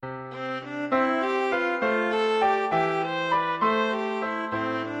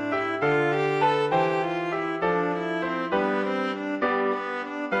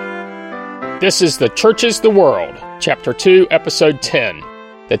This is The Church is the World, Chapter 2, Episode 10,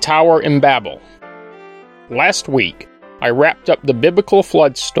 The Tower in Babel. Last week, I wrapped up the biblical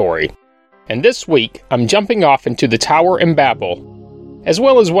flood story, and this week I'm jumping off into the Tower in Babel, as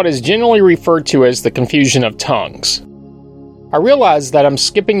well as what is generally referred to as the confusion of tongues. I realize that I'm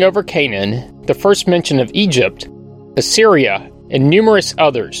skipping over Canaan, the first mention of Egypt, Assyria, and numerous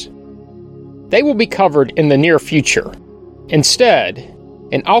others. They will be covered in the near future. Instead,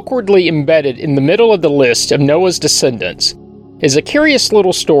 and awkwardly embedded in the middle of the list of Noah's descendants, is a curious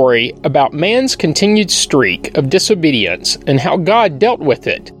little story about man's continued streak of disobedience and how God dealt with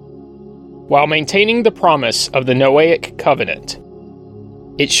it, while maintaining the promise of the Noahic covenant.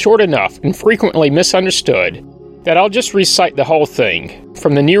 It's short enough and frequently misunderstood that I'll just recite the whole thing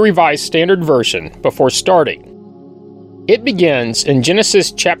from the New Revised Standard Version before starting. It begins in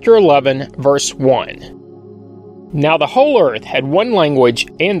Genesis chapter 11, verse 1. Now the whole earth had one language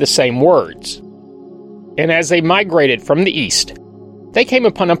and the same words. And as they migrated from the east, they came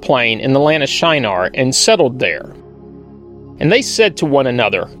upon a plain in the land of Shinar and settled there. And they said to one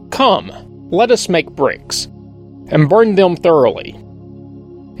another, Come, let us make bricks, and burn them thoroughly.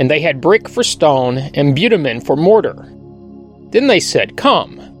 And they had brick for stone and bitumen for mortar. Then they said,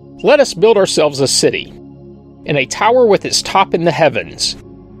 Come, let us build ourselves a city, and a tower with its top in the heavens.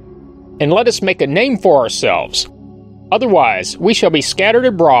 And let us make a name for ourselves. Otherwise, we shall be scattered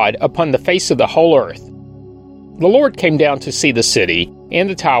abroad upon the face of the whole earth. The Lord came down to see the city and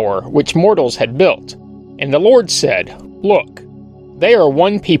the tower which mortals had built. And the Lord said, Look, they are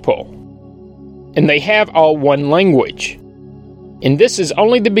one people, and they have all one language. And this is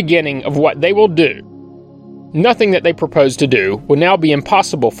only the beginning of what they will do. Nothing that they propose to do will now be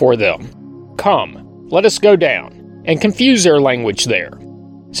impossible for them. Come, let us go down, and confuse their language there,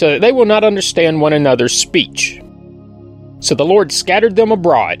 so that they will not understand one another's speech. So the Lord scattered them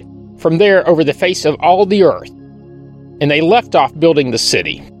abroad from there over the face of all the earth, and they left off building the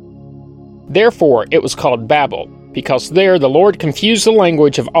city. Therefore it was called Babel, because there the Lord confused the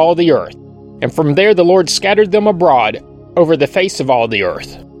language of all the earth, and from there the Lord scattered them abroad over the face of all the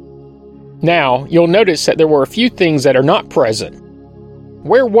earth. Now you'll notice that there were a few things that are not present.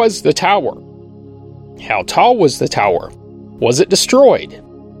 Where was the tower? How tall was the tower? Was it destroyed?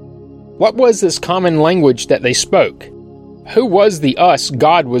 What was this common language that they spoke? Who was the us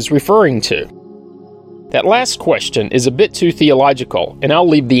God was referring to? That last question is a bit too theological, and I'll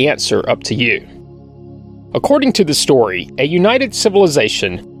leave the answer up to you. According to the story, a united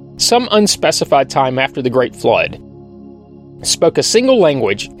civilization, some unspecified time after the Great Flood, spoke a single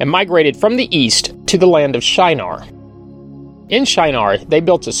language and migrated from the east to the land of Shinar. In Shinar, they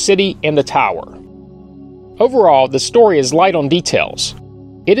built a city and a tower. Overall, the story is light on details.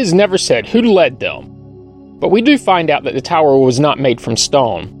 It is never said who led them, but we do find out that the tower was not made from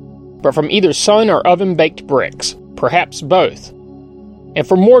stone, but from either sun or oven-baked bricks, perhaps both. And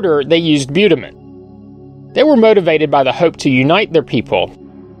for mortar, they used bitumen. They were motivated by the hope to unite their people,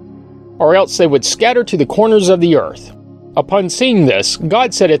 or else they would scatter to the corners of the earth. Upon seeing this,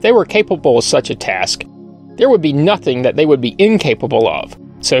 God said if they were capable of such a task, there would be nothing that they would be incapable of.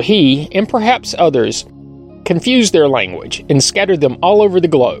 So he, and perhaps others, confused their language and scattered them all over the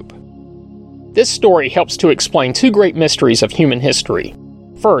globe. This story helps to explain two great mysteries of human history.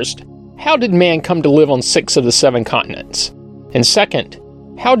 First, how did man come to live on 6 of the 7 continents? And second,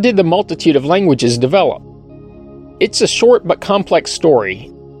 how did the multitude of languages develop? It's a short but complex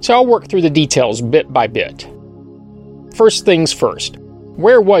story, so I'll work through the details bit by bit. First things first,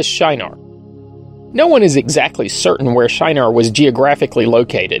 where was Shinar? No one is exactly certain where Shinar was geographically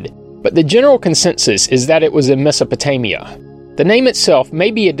located, but the general consensus is that it was in Mesopotamia. The name itself may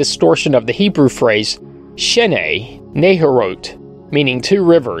be a distortion of the Hebrew phrase Shenei Neherot, meaning 2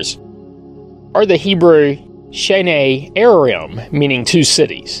 rivers, or the Hebrew Shenei Arim, meaning 2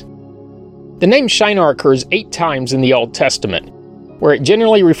 cities. The name Shinar occurs 8 times in the Old Testament, where it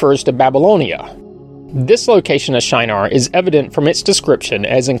generally refers to Babylonia. This location of Shinar is evident from its description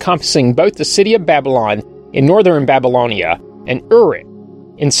as encompassing both the city of Babylon in northern Babylonia and Uruk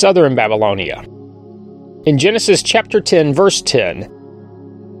in southern Babylonia. In Genesis chapter 10, verse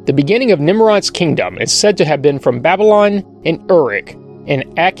 10, the beginning of Nimrod's kingdom is said to have been from Babylon and Uruk and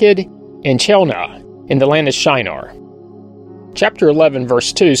Akkad and Chelnah in the land of Shinar. Chapter 11,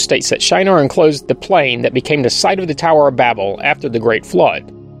 verse 2 states that Shinar enclosed the plain that became the site of the Tower of Babel after the Great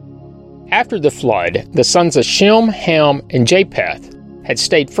Flood. After the flood, the sons of Shem, Ham, and Japheth had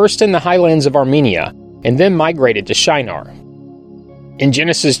stayed first in the highlands of Armenia and then migrated to Shinar. In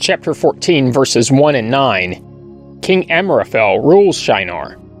Genesis chapter 14, verses 1 and 9, King Amraphel rules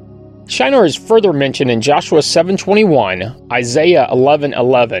Shinar. Shinar is further mentioned in Joshua 7:21, Isaiah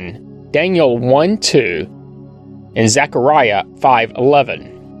 11:11, Daniel 1:2, and Zechariah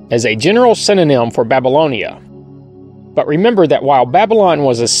 5:11 as a general synonym for Babylonia. But remember that while Babylon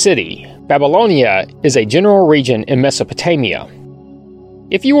was a city, Babylonia is a general region in Mesopotamia.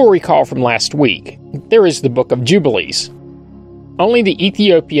 If you will recall from last week, there is the Book of Jubilees. Only the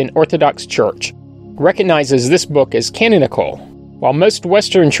Ethiopian Orthodox Church recognizes this book as canonical, while most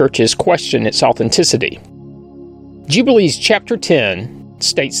Western churches question its authenticity. Jubilees chapter 10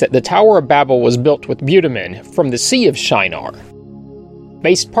 states that the Tower of Babel was built with bitumen from the Sea of Shinar.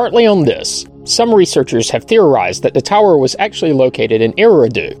 Based partly on this, some researchers have theorized that the tower was actually located in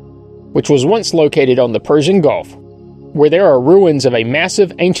Eridu, which was once located on the Persian Gulf, where there are ruins of a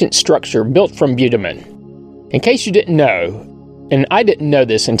massive ancient structure built from bitumen. In case you didn't know, and I didn't know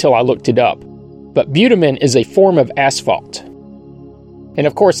this until I looked it up, but bitumen is a form of asphalt. And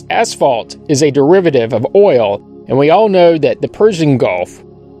of course, asphalt is a derivative of oil, and we all know that the Persian Gulf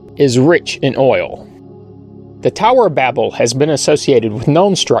is rich in oil. The Tower of Babel has been associated with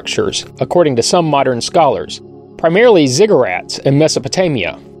known structures, according to some modern scholars, primarily ziggurats in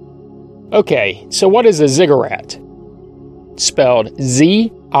Mesopotamia. Okay, so what is a ziggurat? Spelled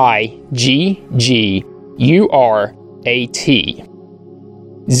Z-I-G-G-U-R-A-T.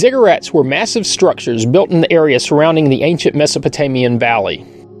 Ziggurats were massive structures built in the area surrounding the ancient Mesopotamian valley.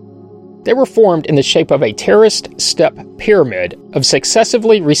 They were formed in the shape of a terraced step pyramid of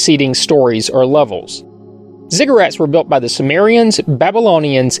successively receding stories or levels. Ziggurats were built by the Sumerians,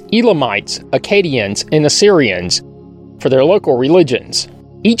 Babylonians, Elamites, Akkadians, and Assyrians for their local religions.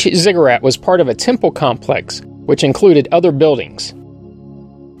 Each ziggurat was part of a temple complex, which included other buildings.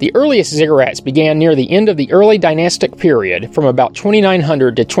 The earliest ziggurats began near the end of the early dynastic period from about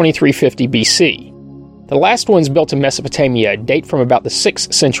 2900 to 2350 BC. The last ones built in Mesopotamia date from about the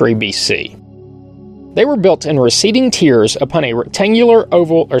 6th century BC. They were built in receding tiers upon a rectangular,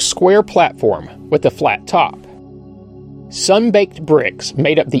 oval, or square platform with a flat top. Sun-baked bricks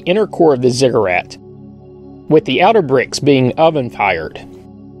made up the inner core of the ziggurat, with the outer bricks being oven-fired.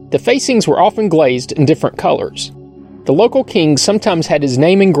 The facings were often glazed in different colors. The local king sometimes had his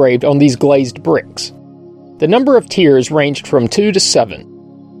name engraved on these glazed bricks. The number of tiers ranged from 2 to 7.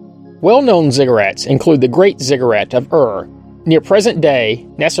 Well-known ziggurats include the Great Ziggurat of Ur, near present-day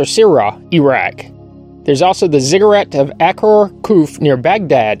Nasir, Iraq. There's also the Ziggurat of Akhor Kuf near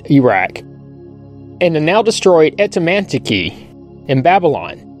Baghdad, Iraq, and the now-destroyed Etamantaki in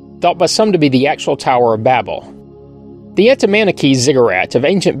Babylon, thought by some to be the actual Tower of Babel. The Etamantaki Ziggurat of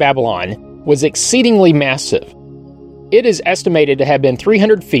ancient Babylon was exceedingly massive. It is estimated to have been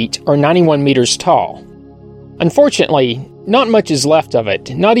 300 feet or 91 meters tall. Unfortunately, not much is left of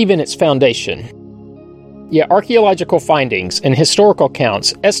it, not even its foundation. Yet archaeological findings and historical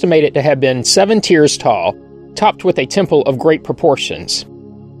accounts estimate it to have been 7 tiers tall, topped with a temple of great proportions.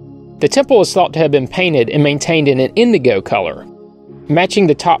 The temple is thought to have been painted and maintained in an indigo color, matching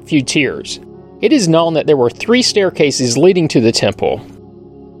the top few tiers. It is known that there were 3 staircases leading to the temple,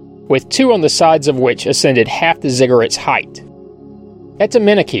 with 2 on the sides of which ascended half the ziggurat's height.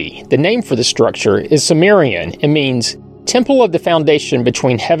 Etamantaki, the name for the structure, is Sumerian and means Temple of the Foundation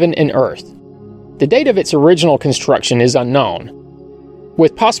Between Heaven and Earth. The date of its original construction is unknown,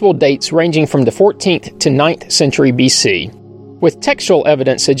 with possible dates ranging from the 14th to 9th century BC, with textual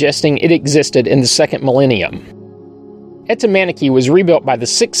evidence suggesting it existed in the 2nd millennium. Etamantaki was rebuilt by the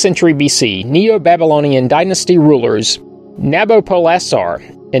 6th century BC Neo-Babylonian dynasty rulers Nabopolassar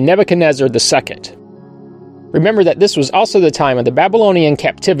and Nebuchadnezzar II. Remember that this was also the time of the Babylonian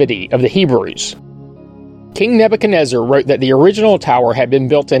captivity of the Hebrews. King Nebuchadnezzar wrote that the original tower had been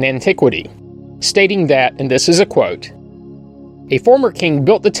built in antiquity, stating that, and this is a quote, "A former king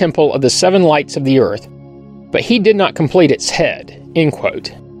built the temple of the 7 lights of the earth, but he did not complete its head," end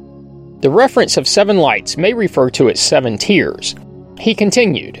quote. The reference of 7 lights may refer to its 7 tiers. He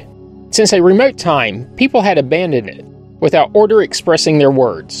continued, "Since a remote time, people had abandoned it, without order expressing their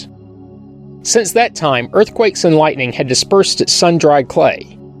words. Since that time, earthquakes and lightning had dispersed its sun-dried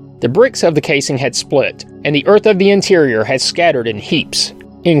clay. The bricks of the casing had split, and the earth of the interior had scattered in heaps."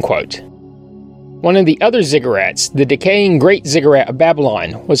 End quote. One of the other ziggurats, the decaying Great Ziggurat of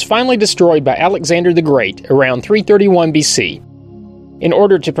Babylon, was finally destroyed by Alexander the Great around 331 BC. In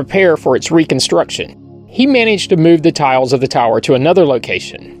order to prepare for its reconstruction, he managed to move the tiles of the tower to another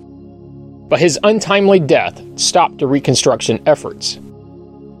location. But his untimely death stopped the reconstruction efforts.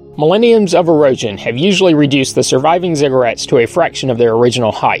 Millenniums of erosion have usually reduced the surviving ziggurats to a fraction of their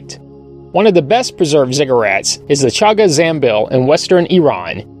original height. One of the best preserved ziggurats is the Chaga Zambil in western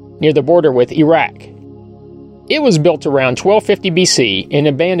Iran, near the border with Iraq. It was built around 1250 BC and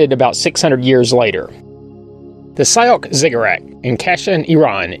abandoned about 600 years later. The Sayok Ziggurat in Kashan,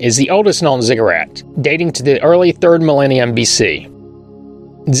 Iran, is the oldest known ziggurat, dating to the early 3rd millennium BC.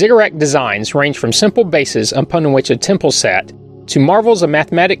 Ziggurat designs range from simple bases upon which a temple sat to marvels of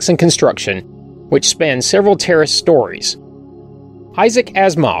mathematics and construction, which span several terrace stories. Isaac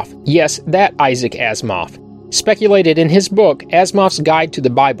Asimov, yes, that Isaac Asimov, speculated in his book Asimov's Guide to the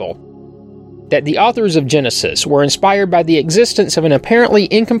Bible that the authors of Genesis were inspired by the existence of an apparently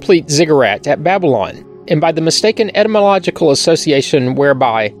incomplete ziggurat at Babylon, and by the mistaken etymological association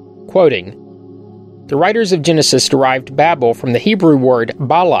whereby, quoting, "The writers of Genesis derived Babel from the Hebrew word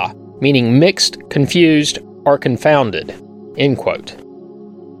Bala, meaning mixed, confused, or confounded." End quote.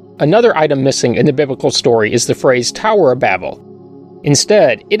 Another item missing in the biblical story is the phrase Tower of Babel.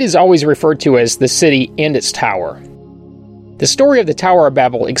 Instead, it is always referred to as the city and its tower. The story of the Tower of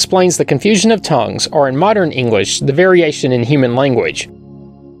Babel explains the confusion of tongues, or in modern English, the variation in human language.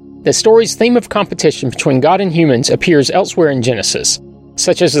 The story's theme of competition between God and humans appears elsewhere in Genesis,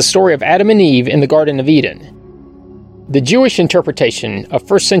 such as the story of Adam and Eve in the Garden of Eden. The Jewish interpretation of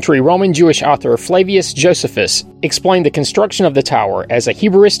 1st century Roman Jewish author Flavius Josephus explained the construction of the tower as a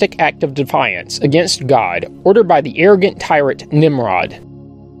Hubristic act of defiance against God ordered by the arrogant tyrant Nimrod.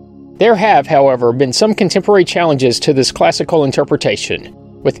 There have, however, been some contemporary challenges to this classical interpretation,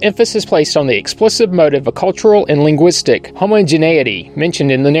 with emphasis placed on the explicit motive of cultural and linguistic homogeneity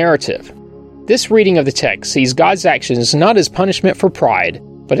mentioned in the narrative. This reading of the text sees God's actions not as punishment for pride,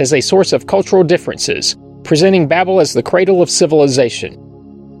 but as a source of cultural differences, presenting Babel as the cradle of civilization.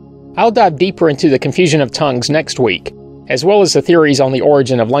 I'll dive deeper into the confusion of tongues next week, as well as the theories on the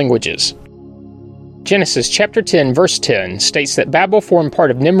origin of languages. Genesis chapter 10 verse 10 states that Babel formed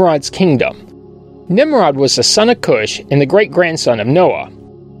part of Nimrod's kingdom. Nimrod was the son of Cush and the great-grandson of Noah.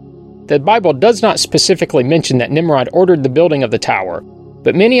 The Bible does not specifically mention that Nimrod ordered the building of the tower,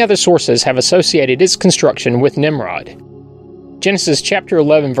 but many other sources have associated its construction with Nimrod. Genesis chapter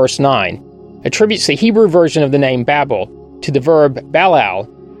 11 verse 9 attributes the Hebrew version of the name Babel to the verb balal,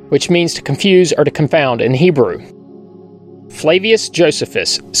 which means to confuse or to confound in Hebrew. Flavius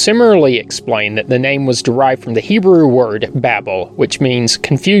Josephus similarly explained that the name was derived from the Hebrew word Babel, which means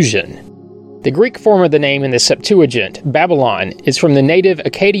confusion. The Greek form of the name in the Septuagint, Babylon, is from the native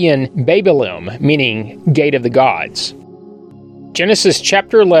Akkadian Babelim, meaning gate of the gods. Genesis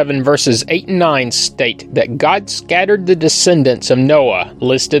chapter 11 verses 8 and 9 state that God scattered the descendants of Noah,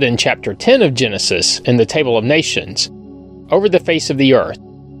 listed in chapter 10 of Genesis in the Table of Nations, over the face of the earth.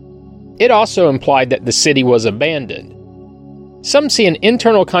 It also implied that the city was abandoned. Some see an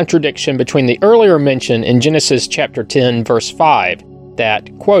internal contradiction between the earlier mention in Genesis chapter 10 verse 5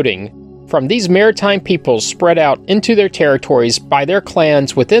 that, quoting, "From these maritime peoples spread out into their territories by their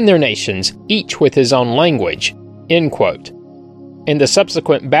clans within their nations, each with his own language," end quote. In the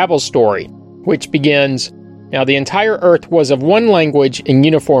subsequent Babel story, which begins, "Now the entire earth was of one language and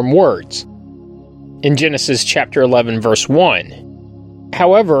uniform words," in Genesis chapter 11 verse 1.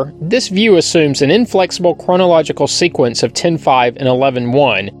 However, this view assumes an inflexible chronological sequence of 10.5 and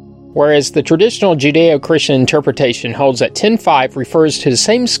 11.1, whereas the traditional Judeo-Christian interpretation holds that 10.5 refers to the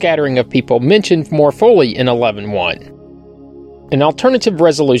same scattering of people mentioned more fully in 11.1. An alternative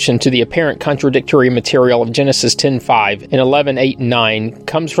resolution to the apparent contradictory material of Genesis 10.5 and 11.8 and 9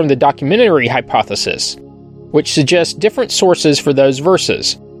 comes from the documentary hypothesis, which suggests different sources for those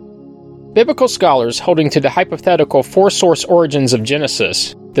verses. Biblical scholars holding to the hypothetical four-source origins of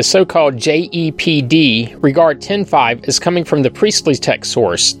Genesis, the so-called JEPD, regard 10.5 as coming from the priestly text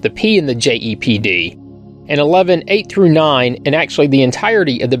source, the P in the JEPD, and 11.8 through 9, and actually the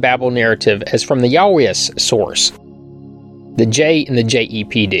entirety of the Babel narrative as from the Yahweh's source, the J in the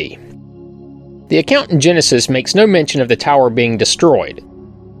JEPD. The account in Genesis makes no mention of the tower being destroyed.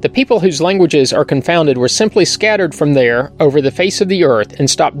 The people whose languages are confounded were simply scattered from there over the face of the earth and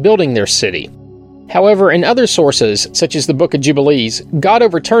stopped building their city. However, in other sources, such as the Book of Jubilees, God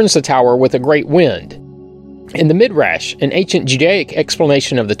overturns the tower with a great wind. In the Midrash, an ancient Judaic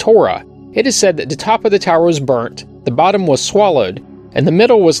explanation of the Torah, it is said that the top of the tower was burnt, the bottom was swallowed, and the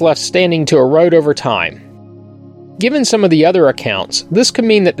middle was left standing to erode over time. Given some of the other accounts, this could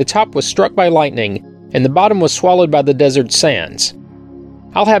mean that the top was struck by lightning and the bottom was swallowed by the desert sands.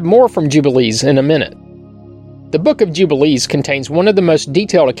 I'll have more from Jubilees in a minute. The Book of Jubilees contains one of the most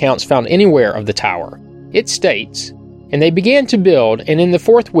detailed accounts found anywhere of the tower. It states, "And they began to build, and in the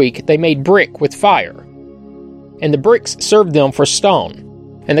 4th week they made brick with fire. And the bricks served them for stone.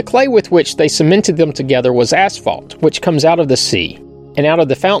 And the clay with which they cemented them together was asphalt, which comes out of the sea, and out of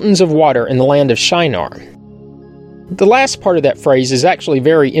the fountains of water in the land of Shinar." The last part of that phrase is actually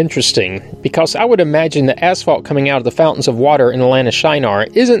very interesting, because I would imagine that asphalt coming out of the fountains of water in the land of Shinar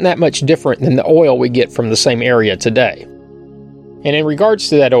isn't that much different than the oil we get from the same area today. And in regards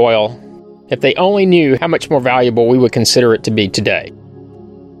to that oil, if they only knew how much more valuable we would consider it to be today.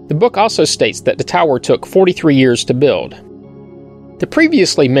 The book also states that the tower took 43 years to build. The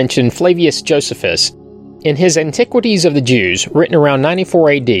previously mentioned Flavius Josephus, in his Antiquities of the Jews, written around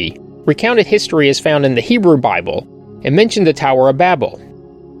 94 AD, recounted history as found in the Hebrew Bible and mentioned the Tower of Babel.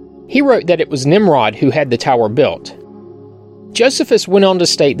 He wrote that it was Nimrod who had the tower built. Josephus went on to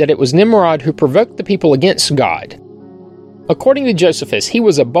state that it was Nimrod who provoked the people against God. According to Josephus, he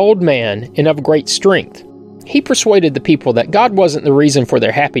was a bold man and of great strength. He persuaded the people that God wasn't the reason for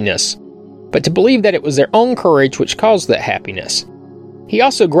their happiness, but to believe that it was their own courage which caused that happiness. He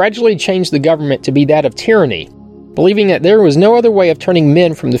also gradually changed the government to be that of tyranny, believing that there was no other way of turning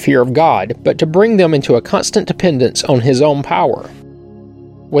men from the fear of God but to bring them into a constant dependence on his own power.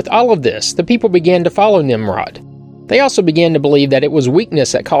 With all of this, the people began to follow Nimrod. They also began to believe that it was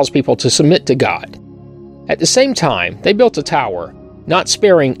weakness that caused people to submit to God. At the same time, they built a tower, not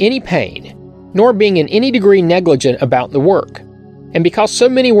sparing any pain, nor being in any degree negligent about the work. And because so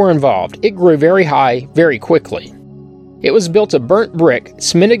many were involved, it grew very high very quickly. It was built of burnt brick,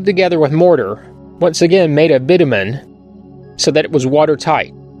 cemented together with mortar, once again made of bitumen, so that it was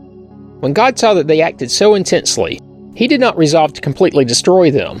watertight. When God saw that they acted so intensely, he did not resolve to completely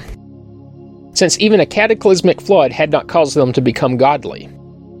destroy them, since even a cataclysmic flood had not caused them to become godly.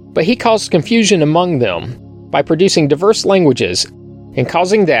 But he caused confusion among them by producing diverse languages and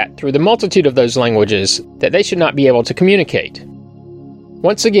causing that, through the multitude of those languages, that they should not be able to communicate.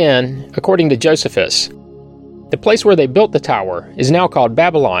 Once again, according to Josephus, the place where they built the tower is now called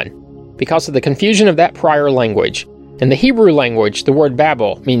Babylon because of the confusion of that prior language. In the Hebrew language, the word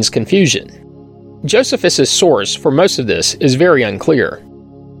Babel means confusion. Josephus' source for most of this is very unclear.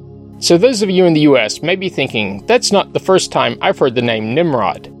 So those of you in the US may be thinking, that's not the first time I've heard the name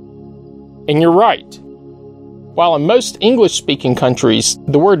Nimrod. And you're right. While in most English-speaking countries,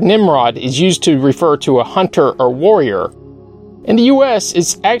 the word Nimrod is used to refer to a hunter or warrior, in the US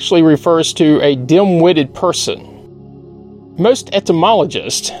it actually refers to a dim-witted person. Most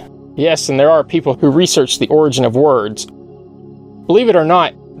etymologists, yes, and there are people who research the origin of words, believe it or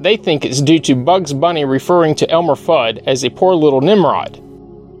not, they think it's due to Bugs Bunny referring to Elmer Fudd as a poor little Nimrod.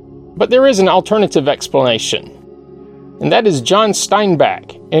 But there is an alternative explanation, and that is John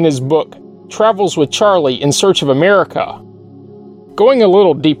Steinbeck in his book Travels with Charlie in Search of America. Going a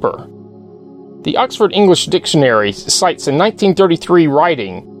little deeper, the Oxford English Dictionary cites a 1933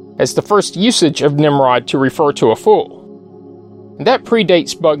 writing as the first usage of Nimrod to refer to a fool. And that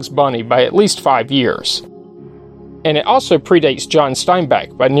predates Bugs Bunny by at least 5 years. And it also predates John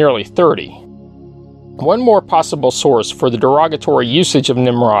Steinbeck by nearly 30. One more possible source for the derogatory usage of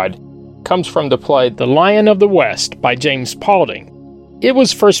Nimrod comes from the play The Lion of the West by James Paulding. It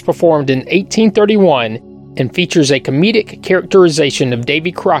was first performed in 1831 and features a comedic characterization of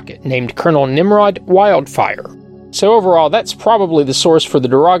Davy Crockett named Colonel Nimrod Wildfire. So overall, that's probably the source for the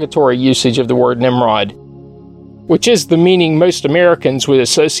derogatory usage of the word Nimrod, which is the meaning most Americans would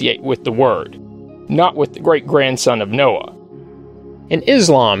associate with the word, not with the great-grandson of Noah. In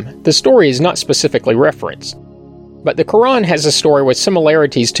Islam, the story is not specifically referenced, but the Quran has a story with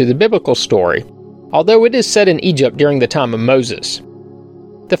similarities to the biblical story, although it is set in Egypt during the time of Moses.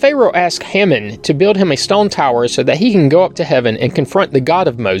 The Pharaoh asked Haman to build him a stone tower so that he can go up to heaven and confront the God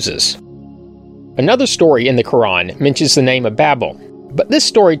of Moses. Another story in the Quran mentions the name of Babel, but this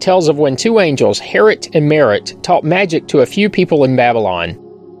story tells of when two angels, Harut and Marut, taught magic to a few people in Babylon,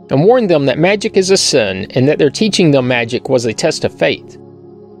 and warned them that magic is a sin and that their teaching them magic was a test of faith.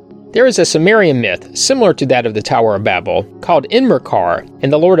 There is a Sumerian myth, similar to that of the Tower of Babel, called Enmerkar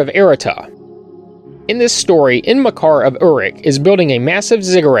and the Lord of Eretah. In this story, Enmerkar of Uruk is building a massive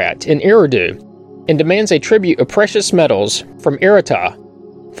ziggurat in Eridu and demands a tribute of precious metals from Eretah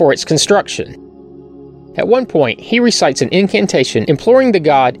for its construction. At one point, he recites an incantation imploring the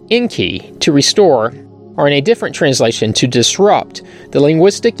god Enki to restore, or in a different translation, to disrupt, the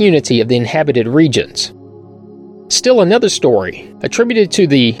linguistic unity of the inhabited regions. Still another story, attributed to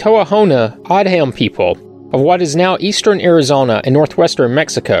the Toahona Adham people of what is now eastern Arizona and northwestern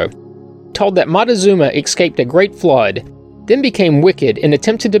Mexico, told that Montezuma escaped a great flood, then became wicked and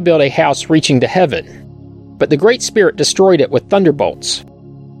attempted to build a house reaching to heaven. But the Great Spirit destroyed it with thunderbolts.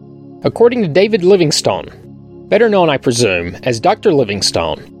 According to David Livingstone, better known, I presume, as Dr.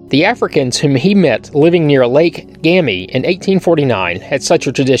 Livingstone, the Africans whom he met living near Lake Gami in 1849 had such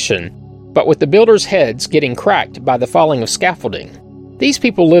a tradition, but with the builders' heads getting cracked by the falling of scaffolding. These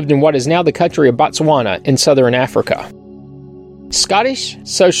people lived in what is now the country of Botswana in southern Africa. Scottish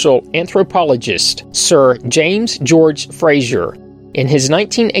social anthropologist Sir James George Frazer, in his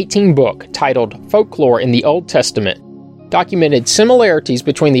 1918 book titled Folklore in the Old Testament, documented similarities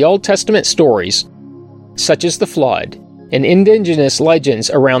between the Old Testament stories, such as the flood, and indigenous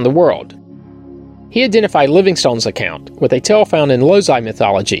legends around the world. He identified Livingstone's account with a tale found in Losai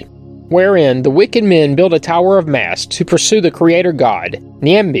mythology, wherein the wicked men build a tower of masts to pursue the creator god,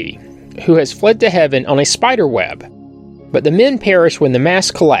 Nyambi, who has fled to heaven on a spider web. But the men perish when the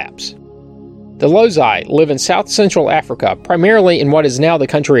masts collapse. The Losai live in south-central Africa, primarily in what is now the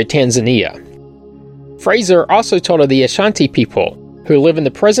country of Tanzania. Fraser also told of the Ashanti people, who live in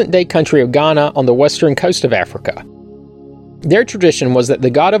the present-day country of Ghana on the western coast of Africa. Their tradition was that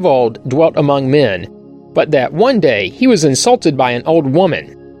the god of old dwelt among men, but that one day he was insulted by an old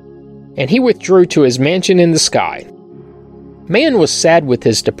woman, and he withdrew to his mansion in the sky. Man was sad with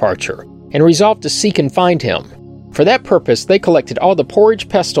his departure, and resolved to seek and find him. For that purpose, they collected all the porridge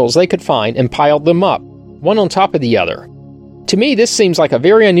pestles they could find and piled them up, one on top of the other. To me, this seems like a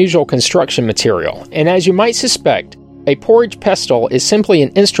very unusual construction material, and as you might suspect, a porridge pestle is simply an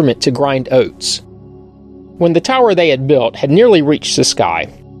instrument to grind oats. When the tower they had built had nearly reached the sky,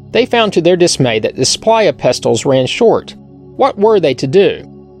 they found to their dismay that the supply of pestles ran short. What were they to do?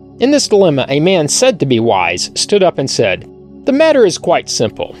 In this dilemma, a man said to be wise stood up and said, "The matter is quite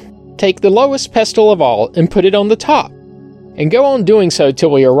simple. Take the lowest pestle of all and put it on the top, and go on doing so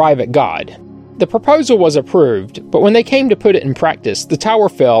till we arrive at God." The proposal was approved, but when they came to put it in practice, the tower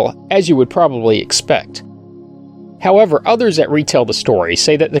fell, as you would probably expect. However, others that retell the story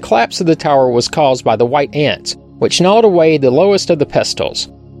say that the collapse of the tower was caused by the white ants, which gnawed away the lowest of the pestles.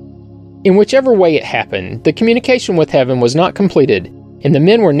 In whichever way it happened, the communication with heaven was not completed, and the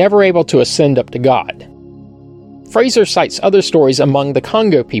men were never able to ascend up to God. Fraser cites other stories among the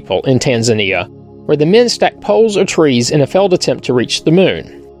Congo people in Tanzania, where the men stacked poles or trees in a failed attempt to reach the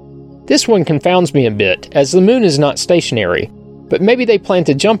moon. This one confounds me a bit, as the moon is not stationary, but maybe they planned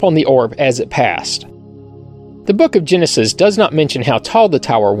to jump on the orb as it passed. The book of Genesis does not mention how tall the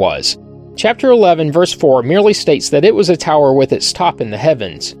tower was. Chapter 11, verse 4 merely states that it was a tower with its top in the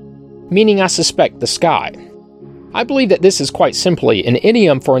heavens, meaning I suspect the sky. I believe that this is quite simply an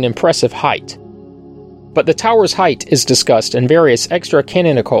idiom for an impressive height. But the tower's height is discussed in various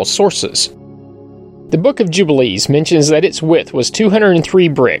extra-canonical sources. The Book of Jubilees mentions that its width was 203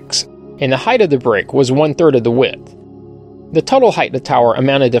 bricks, and the height of the brick was 1/3 of the width. The total height of the tower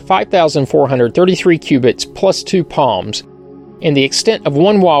amounted to 5,433 cubits plus 2 palms, and the extent of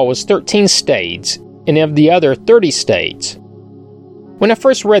one wall was 13 stades, and of the other 30 stades. When I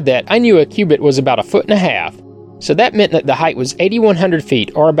first read that, I knew a cubit was about 1.5 feet, so that meant that the height was 8,100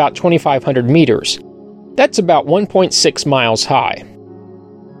 feet, or about 2,500 meters. That's about 1.6 miles high.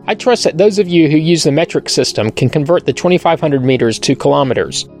 I trust that those of you who use the metric system can convert the 2,500 meters to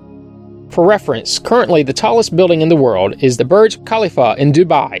kilometers. For reference, currently the tallest building in the world is the Burj Khalifa in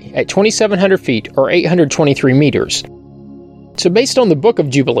Dubai at 2,700 feet or 823 meters. So based on the Book of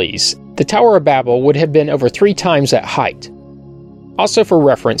Jubilees, the Tower of Babel would have been over 3 times that height. Also for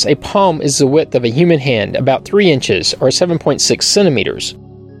reference, a palm is the width of a human hand, about 3 inches or 7.6 centimeters.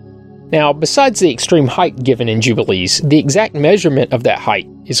 Now, besides the extreme height given in Jubilees, the exact measurement of that height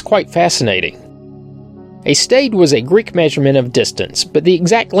is quite fascinating. A stade was a Greek measurement of distance, but the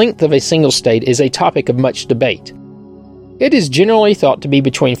exact length of a single stade is a topic of much debate. It is generally thought to be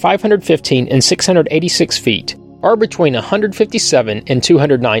between 515 and 686 feet, or between 157 and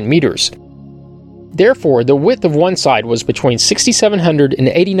 209 meters. Therefore, the width of one side was between 6,700 and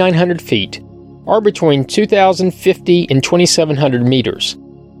 8,900 feet, or between 2,050 and 2,700 meters.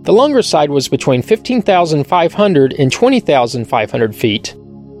 The longer side was between 15,500 and 20,500 feet,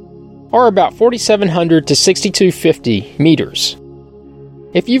 or about 4,700 to 6,250 meters.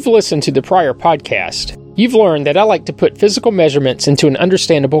 If you've listened to the prior podcast, you've learned that I like to put physical measurements into an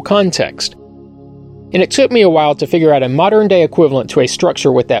understandable context. And it took me a while to figure out a modern-day equivalent to a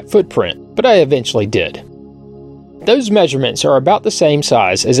structure with that footprint, but I eventually did. Those measurements are about the same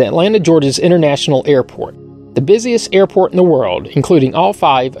size as Atlanta, Georgia's International Airport, the busiest airport in the world, including all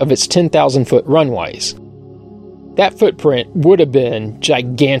 5 of its 10,000-foot runways. That footprint would have been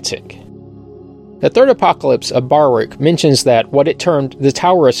gigantic. The third apocalypse of Baruch mentions that what it termed the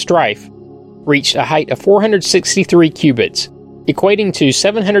Tower of Strife reached a height of 463 cubits, equating to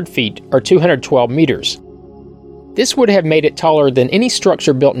 700 feet or 212 meters. This would have made it taller than any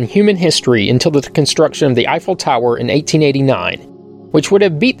structure built in human history until the construction of the Eiffel Tower in 1889, which would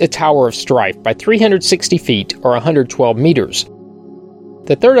have beat the Tower of Strife by 360 feet or 112 meters.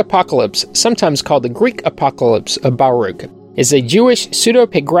 The third apocalypse, sometimes called the Greek Apocalypse of Baruch, is a Jewish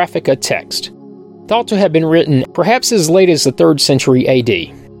pseudepigraphica text, thought to have been written perhaps as late as the 3rd century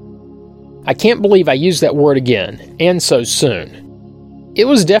AD. I can't believe I used that word again, and so soon. It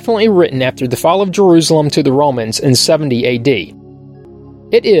was definitely written after the fall of Jerusalem to the Romans in 70 AD.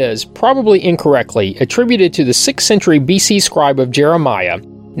 It is, probably incorrectly, attributed to the 6th century BC scribe of Jeremiah,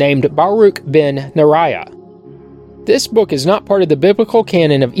 named Baruch ben Neriah. This book is not part of the biblical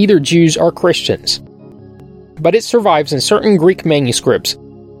canon of either Jews or Christians, but it survives in certain Greek manuscripts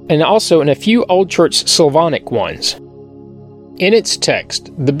and also in a few Old Church Slavonic ones. In its text,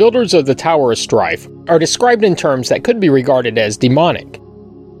 the builders of the Tower of Strife are described in terms that could be regarded as demonic.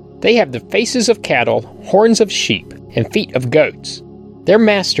 They have the faces of cattle, horns of sheep, and feet of goats. Their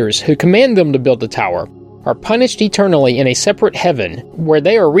masters, who command them to build the tower, are punished eternally in a separate heaven, where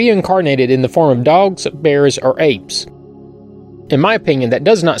they are reincarnated in the form of dogs, bears, or apes. In my opinion, that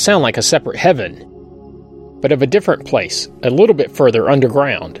does not sound like a separate heaven, but of a different place, a little bit further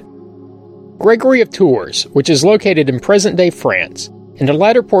underground. Gregory of Tours, which is located in present-day France, in the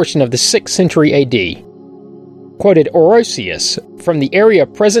latter portion of the 6th century AD, quoted Orosius from the area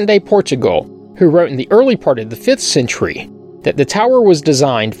of present-day Portugal, who wrote in the early part of the 5th century, that the tower was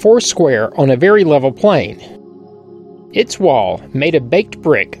designed foursquare on a very level plain. Its wall, made of baked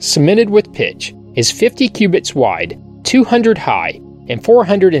brick cemented with pitch, is 50 cubits wide, 200 high, and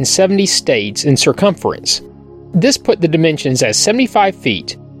 470 stades in circumference. This put the dimensions as 75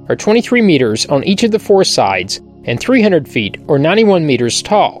 feet, or 23 meters on each of the four sides, and 300 feet, or 91 meters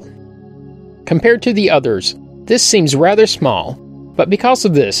tall. Compared to the others, this seems rather small, but because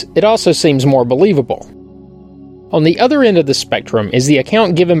of this, it also seems more believable. On the other end of the spectrum is the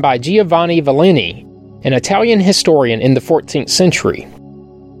account given by Giovanni Vellini, an Italian historian in the 14th century.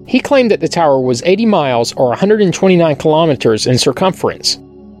 He claimed that the tower was 80 miles or 129 kilometers in circumference.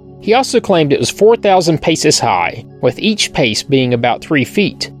 He also claimed it was 4,000 paces high, with each pace being about 3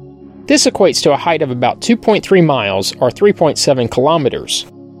 feet. This equates to a height of about 2.3 miles or 3.7 kilometers.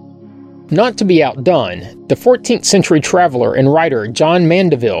 Not to be outdone, the 14th century traveler and writer John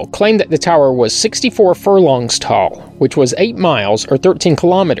Mandeville claimed that the tower was 64 furlongs tall, which was 8 miles or 13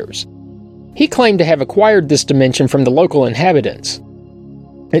 kilometers. He claimed to have acquired this dimension from the local inhabitants.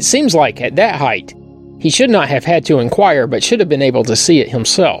 It seems like, at that height, he should not have had to inquire but should have been able to see it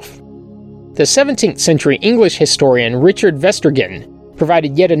himself. The 17th century English historian Richard Verstegen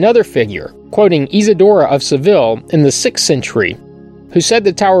provided yet another figure, quoting Isidora of Seville in the 6th century, who said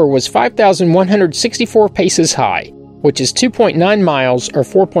the tower was 5,164 paces high, which is 2.9 miles or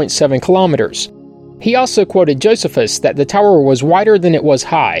 4.7 kilometers. He also quoted Josephus that the tower was wider than it was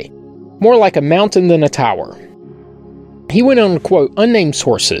high, more like a mountain than a tower. He went on to quote unnamed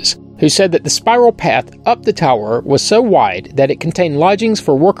sources, who said that the spiral path up the tower was so wide that it contained lodgings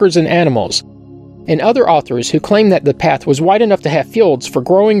for workers and animals, and other authors who claimed that the path was wide enough to have fields for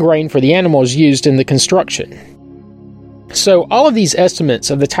growing grain for the animals used in the construction. So all of these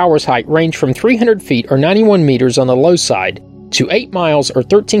estimates of the tower's height range from 300 feet or 91 meters on the low side to 8 miles or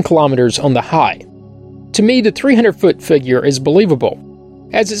 13 kilometers on the high. To me, the 300-foot figure is believable,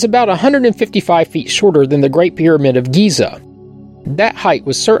 as it's about 155 feet shorter than the Great Pyramid of Giza. That height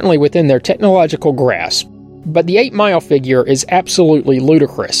was certainly within their technological grasp, but the 8-mile figure is absolutely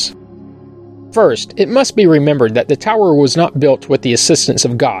ludicrous. First, it must be remembered that the tower was not built with the assistance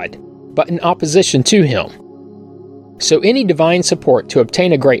of God, but in opposition to Him. So any divine support to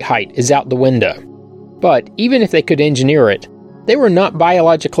obtain a great height is out the window. But even if they could engineer it, they were not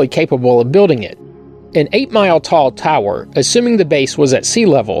biologically capable of building it. An 8-mile-tall tower, assuming the base was at sea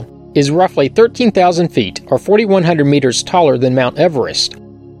level, is roughly 13,000 feet or 4,100 meters taller than Mount Everest.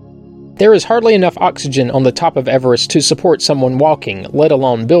 There is hardly enough oxygen on the top of Everest to support someone walking, let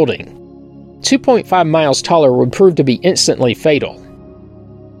alone building. 2.5 miles taller would prove to be instantly fatal.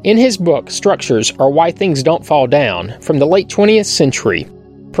 In his book, Structures or Why Things Don't Fall Down, from the late 20th century,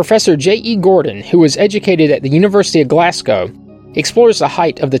 Professor J.E. Gordon, who was educated at the University of Glasgow, explores the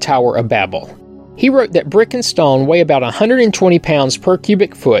height of the Tower of Babel. He wrote that brick and stone weigh about 120 pounds per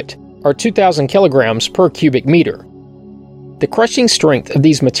cubic foot, or 2,000 kilograms per cubic meter. The crushing strength of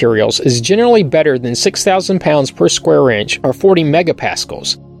these materials is generally better than 6,000 pounds per square inch, or 40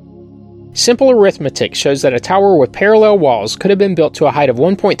 megapascals. Simple arithmetic shows that a tower with parallel walls could have been built to a height of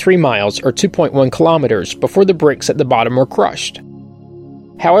 1.3 miles or 2.1 kilometers before the bricks at the bottom were crushed.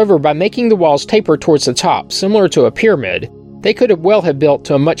 However, by making the walls taper towards the top, similar to a pyramid, they could have built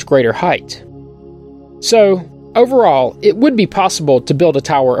to a much greater height. So, overall, it would be possible to build a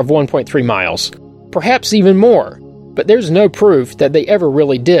tower of 1.3 miles, perhaps even more, but there's no proof that they ever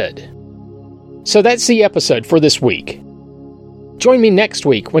really did. So that's the episode for this week. Join me next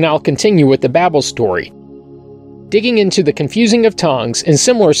week when I'll continue with the Babel story, digging into the confusing of tongues and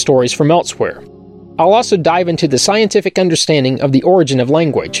similar stories from elsewhere. I'll also dive into the scientific understanding of the origin of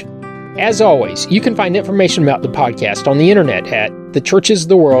language. As always, you can find information about the podcast on the internet at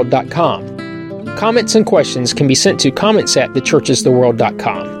thechurchestheworld.com. Comments and questions can be sent to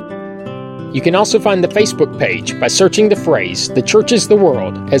comments@thechurchestheworld.com. You can also find the Facebook page by searching the phrase "The Church is the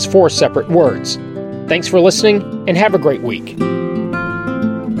World" as 4 separate words. Thanks for listening, and have a great week.